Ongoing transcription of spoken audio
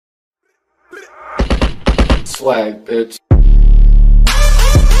swag, bitch.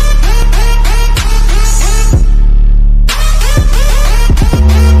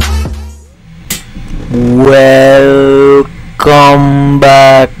 Welcome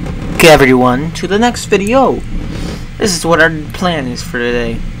back, everyone, to the next video. This is what our plan is for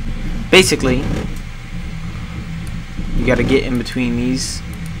today. Basically, you gotta get in between these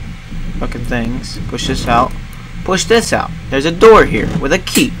fucking things. Push this out. Push this out. There's a door here with a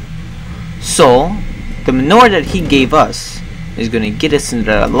key. So, the manure that he gave us is gonna get us into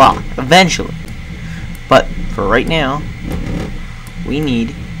that lock eventually. But for right now, we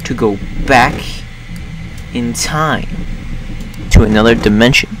need to go back in time to another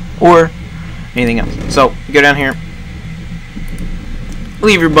dimension or anything else. So, you go down here.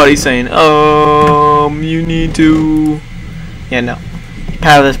 Leave your buddy saying, you need to... Yeah, no.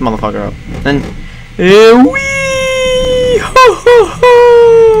 Power this motherfucker up. Then,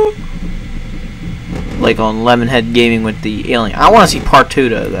 like on Lemonhead Gaming with the alien. I want to see part 2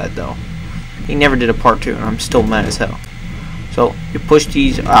 to that, though. He never did a part 2, and I'm still mad as hell. So, you push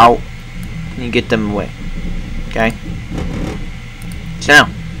these out, and you get them away. Okay? So now,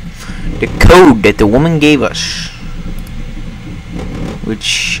 the code that the woman gave us,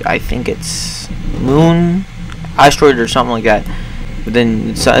 which I think it's moon, asteroid, or something like that. But then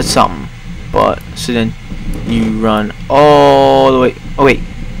it's something. But so then you run all the way. Oh wait,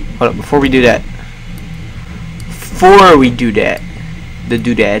 hold up. Before we do that, the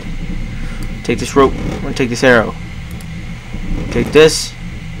doodad. Take this rope. I'm gonna take this arrow. Take this.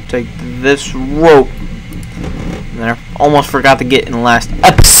 Take this rope. And I almost forgot to get in the last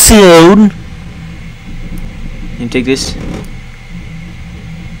episode. You take this.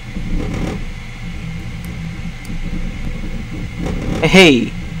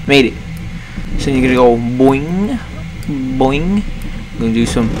 Hey, made it. So you're gonna go boing, boing. I'm gonna do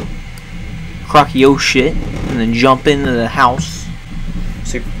some crocchio shit and then jump into the house.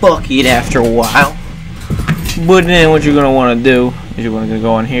 So fuck it after a while. But then what you're gonna want to do is you're gonna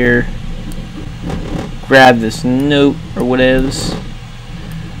go in here, grab this note or whatevs.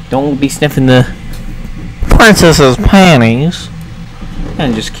 Don't be sniffing the princess's panties,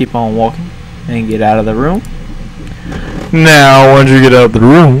 and just keep on walking and get out of the room. Now, once you get out of the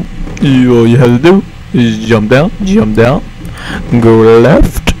room, all you have to do is jump down, go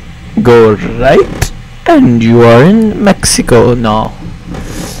left, go right, and you are in Mexico. No.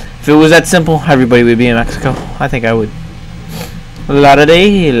 If it was that simple, everybody would be in Mexico. I think I would.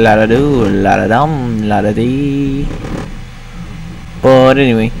 La-da-dee, la-da-doo, la-da-dum, la-da-dee. But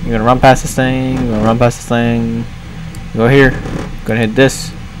anyway, you're gonna run past this thing, Go here, gonna hit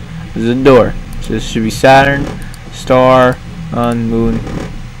this. This is a door. So this should be Saturn. Star on moon.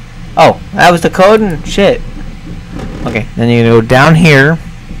 Oh, that was the code and shit. Okay, then you're gonna go down here.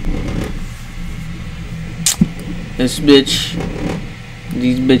 This bitch,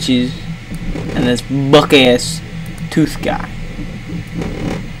 these bitches, and this buck ass tooth guy.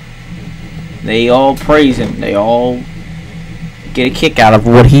 They all praise him. They all get a kick out of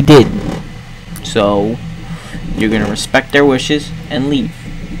what he did. So you're gonna respect their wishes and leave.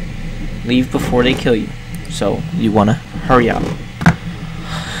 Leave before they kill you. So you want to hurry up.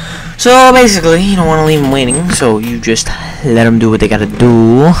 So basically, you don't want to leave them waiting. So you just let them do what they gotta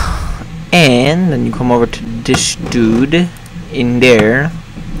do, and then you come over to this dude in there,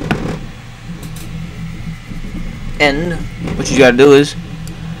 and what you gotta do is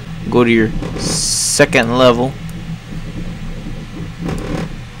go to your second level,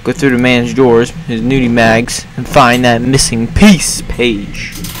 go through the man's drawers, his nudie mags, and find that missing piece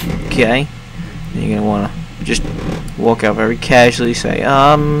page. Okay, and you're gonna wanna just walk out very casually, say,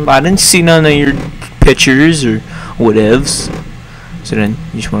 I didn't see none of your pictures or whatevs. So then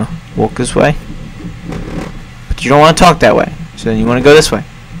you just want to walk this way, but you don't want to talk that way. So then you want to go this way.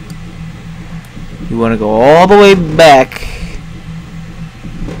 You want to go all the way back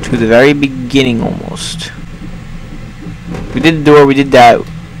to the very beginning almost. We did the door, we did that.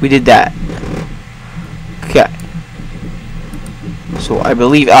 Okay. So I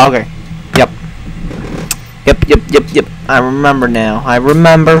believe, okay. Yep. I remember now. I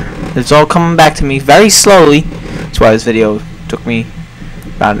remember. It's all coming back to me very slowly. That's why this video took me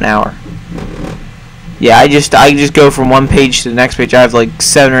about an hour. Yeah, I just go from one page to the next page. I have like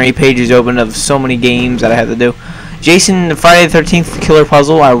 7 or 8 pages open of so many games that I have to do. Jason, the Friday the 13th Killer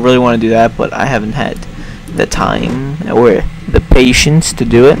Puzzle. I really want to do that, but I haven't had the time or the patience to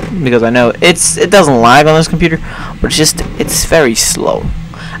do it because I know it doesn't lag on this computer, but it's very slow.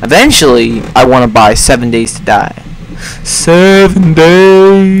 Eventually, I want to buy 7 Days to Die. 7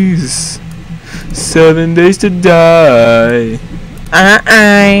 days. 7 days to die.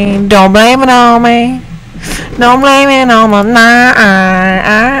 Don't blame it on me. Don't blame it on the night.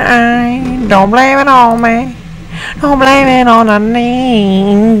 Don't blame it on me. Don't blame it on the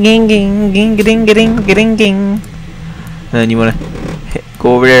ding, ding, ding, ding, ding, ding, ding, ding. Then you wanna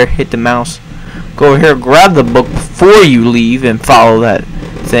go over there, hit the mouse. Go over here, grab the book before you leave, and follow that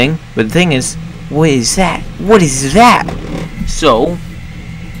thing. But the thing is, what is that? What is that? So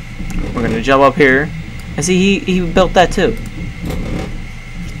we're gonna jump up here. And see, he built that too.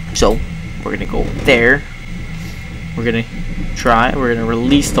 So we're gonna go there. We're gonna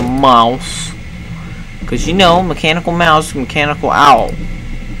release the mouse. Cause you know, mechanical mouse, mechanical owl.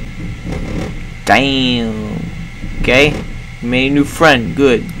 Damn. Okay, you made a new friend.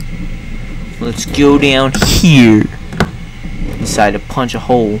 Good. Let's go down here. Decide to punch a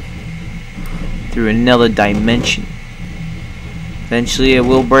hole through another dimension. Eventually it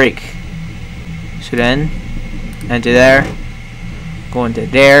will break. So then, enter there, go into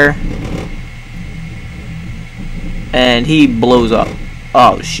there, and he blows up.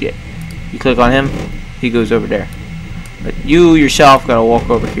 Oh shit. You click on him, he goes over there. But you yourself gotta walk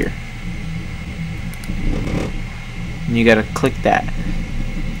over here. And you gotta click that.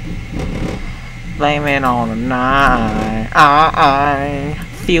 Blame it on the night.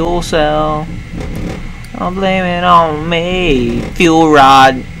 Fuel cell. Don't blame it on me. Fuel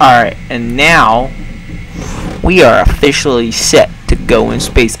rod. Alright, and now we are officially set to go in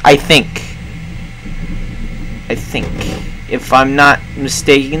space. I think. If I'm not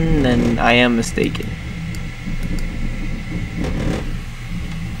mistaken, then I am mistaken.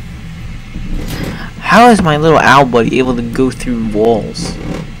 How is my little owl buddy able to go through walls?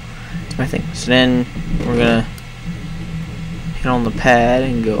 That's my thing. So then we're gonna hit on the pad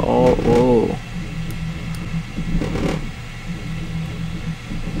and go, oh.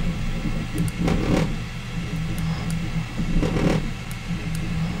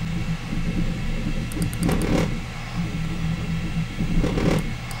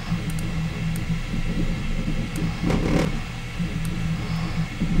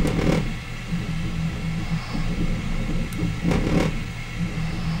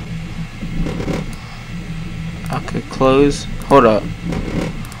 Okay, close. Hold up.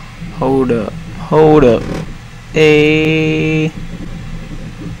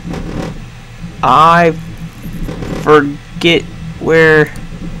 I forget where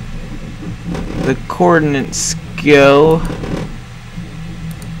the coordinates go.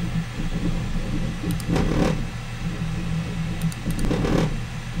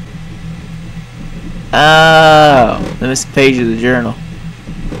 Oh, the missing page of the journal.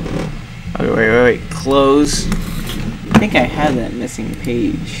 Okay, wait. Close. I think I had that missing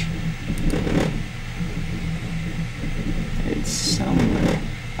page. It's somewhere.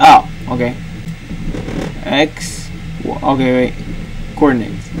 Oh, okay. Okay, wait.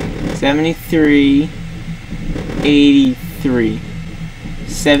 Coordinates. 73, 83.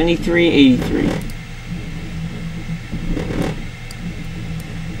 73, 83.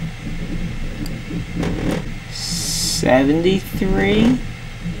 73.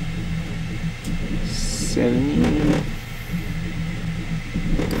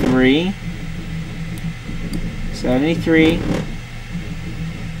 73. 73.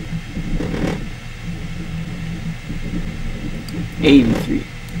 83.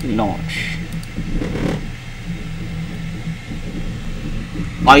 Launch.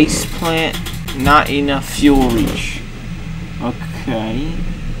 Ice plant. Not enough fuel reach. Okay.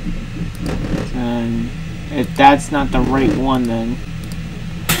 Then, if that's not the right one, then.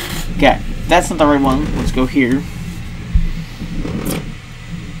 Okay, that's not the right one. Let's go here.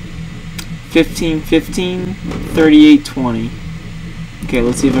 15, 15, 38, 20. Okay,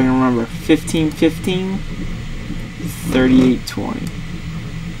 let's see if I can remember. 15, 15, 38, 20.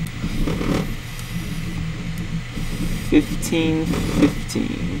 15,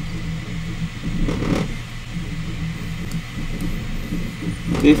 15.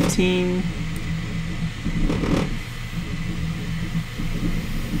 15.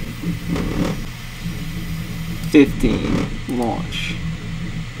 15. Launch.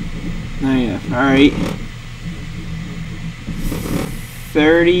 Oh yeah, alright.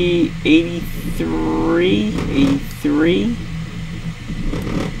 30, 83, 83,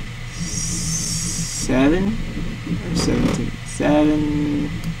 7, or 17, 7.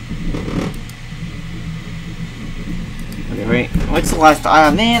 Okay, wait, what's the last,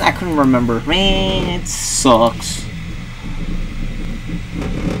 man, I couldn't remember, man, it sucks.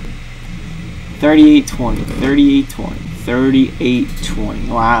 38, 20, 38, 20. 38,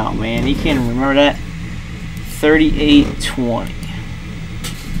 20. Wow, man, you can't remember that. 38, 20.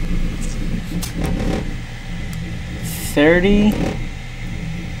 30,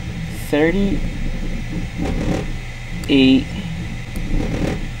 30, 8,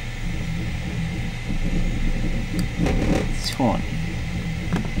 20.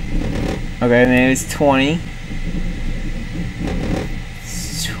 Okay, maybe it's 20.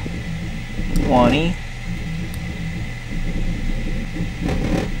 20.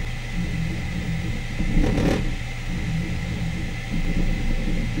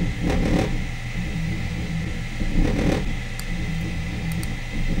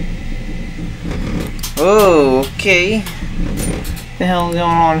 Oh, okay. What the hell is going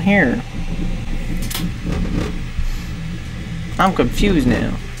on here? I'm confused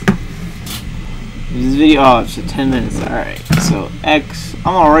now. This video, oh, it's 10 minutes. Alright, so X,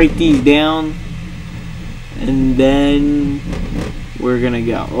 I'm gonna write these down and then we're gonna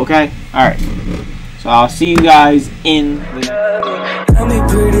go, okay? Alright, so I'll see you guys in the Tell me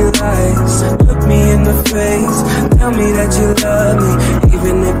pretty lies, look me in the face, tell me that you love me,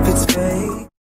 even if it's fake.